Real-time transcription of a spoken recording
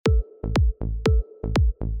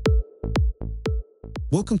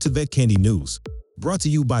Welcome to Vet Candy News, brought to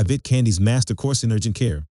you by Vet Candy's Master Course in Urgent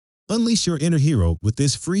Care. Unleash your inner hero with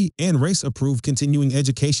this free and race-approved continuing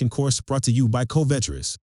education course brought to you by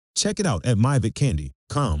Covetrus. Check it out at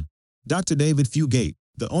myvetcandy.com. Dr. David Fugate,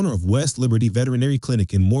 the owner of West Liberty Veterinary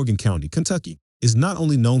Clinic in Morgan County, Kentucky, is not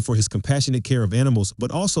only known for his compassionate care of animals,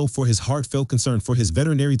 but also for his heartfelt concern for his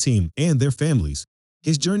veterinary team and their families.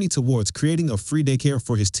 His journey towards creating a free daycare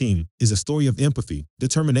for his team is a story of empathy,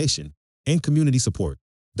 determination, and community support.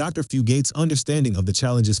 Dr. Fugate's understanding of the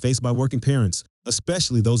challenges faced by working parents,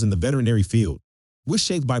 especially those in the veterinary field, was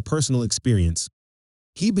shaped by personal experience.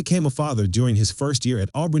 He became a father during his first year at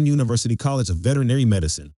Auburn University College of Veterinary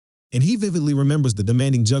Medicine, and he vividly remembers the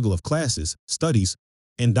demanding juggle of classes, studies,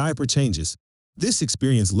 and diaper changes. This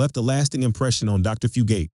experience left a lasting impression on Dr.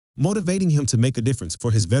 Fugate, motivating him to make a difference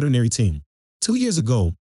for his veterinary team. 2 years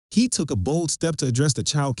ago, he took a bold step to address the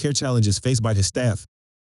child care challenges faced by his staff.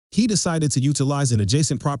 He decided to utilize an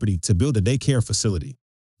adjacent property to build a daycare facility,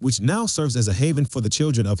 which now serves as a haven for the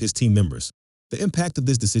children of his team members. The impact of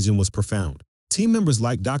this decision was profound. Team members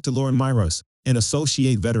like Dr. Lauren Myras, an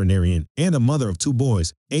associate veterinarian and a mother of 2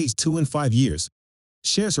 boys, aged 2 and 5 years,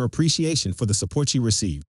 shares her appreciation for the support she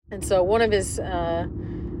received. And so one of his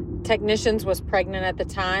technicians was pregnant at the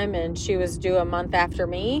time, and she was due a month after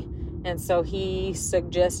me. And so he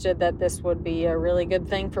suggested that this would be a really good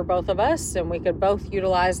thing for both of us, and we could both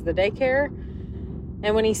utilize the daycare.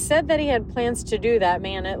 And when he said that he had plans to do that,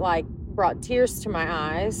 man, it brought tears to my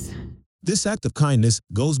eyes. This act of kindness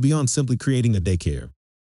goes beyond simply creating a daycare.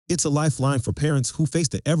 It's a lifeline for parents who face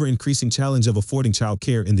the ever-increasing challenge of affording child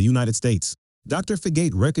care in the United States. Dr.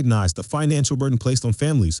 Fugate recognized the financial burden placed on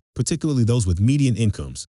families, particularly those with median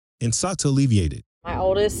incomes, and sought to alleviate it. My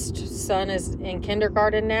oldest son is in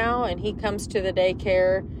kindergarten now, and he comes to the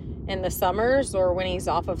daycare in the summers or when he's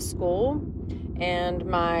off of school. And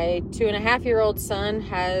my 2.5-year-old son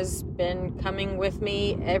has been coming with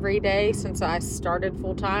me every day since I started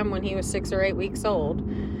full-time when he was 6 or 8 weeks old.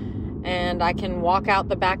 And I can walk out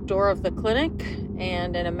the back door of the clinic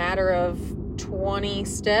and in a matter of 20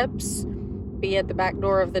 steps be at the back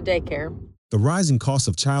door of the daycare. The rising costs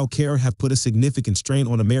of child care have put a significant strain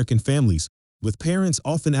on American families, with parents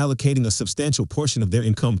often allocating a substantial portion of their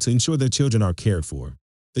income to ensure their children are cared for.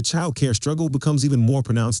 The child care struggle becomes even more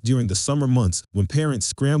pronounced during the summer months when parents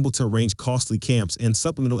scramble to arrange costly camps and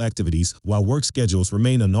supplemental activities while work schedules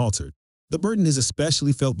remain unaltered. The burden is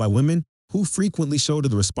especially felt by women who frequently shoulder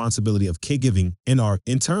the responsibility of caregiving and are,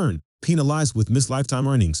 in turn, penalized with missed lifetime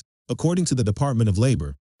earnings, according to the Department of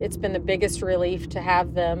Labor. It's been the biggest relief to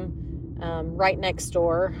have them right next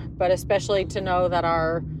door, but especially to know that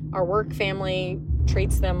our work family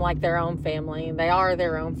treats them like their own family. They are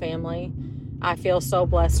their own family. I feel so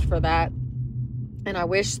blessed for that. And I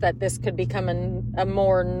wish that this could become a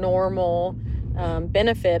more normal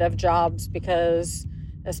benefit of jobs, because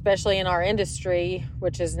especially in our industry,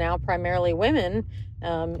 which is now primarily women,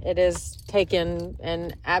 it has taken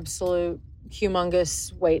an absolute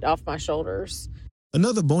humongous weight off my shoulders.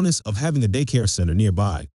 Another bonus of having a daycare center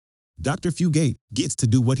nearby, Dr. Fugate gets to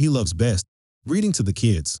do what he loves best, reading to the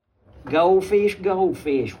kids. Goldfish,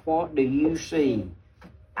 goldfish, what do you see?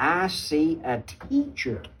 I see a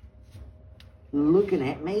teacher looking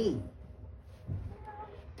at me.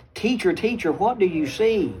 Teacher, teacher, what do you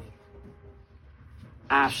see?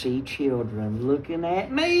 I see children looking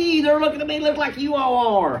at me. They're looking at me, look like you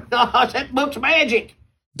all are. That book's magic.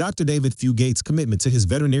 Dr. David Fugate's commitment to his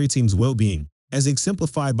veterinary team's well-being, as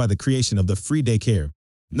exemplified by the creation of the free daycare,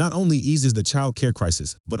 not only eases the child care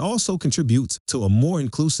crisis, but also contributes to a more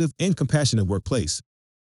inclusive and compassionate workplace.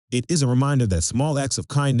 It is a reminder that small acts of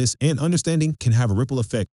kindness and understanding can have a ripple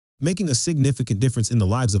effect, making a significant difference in the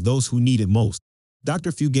lives of those who need it most.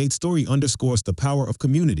 Dr. Fugate's story underscores the power of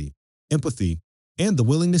community, empathy, and the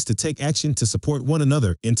willingness to take action to support one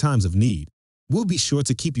another in times of need. We'll be sure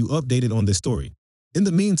to keep you updated on this story. In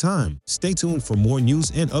the meantime, stay tuned for more news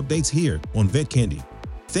and updates here on Vet Candy.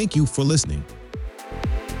 Thank you for listening.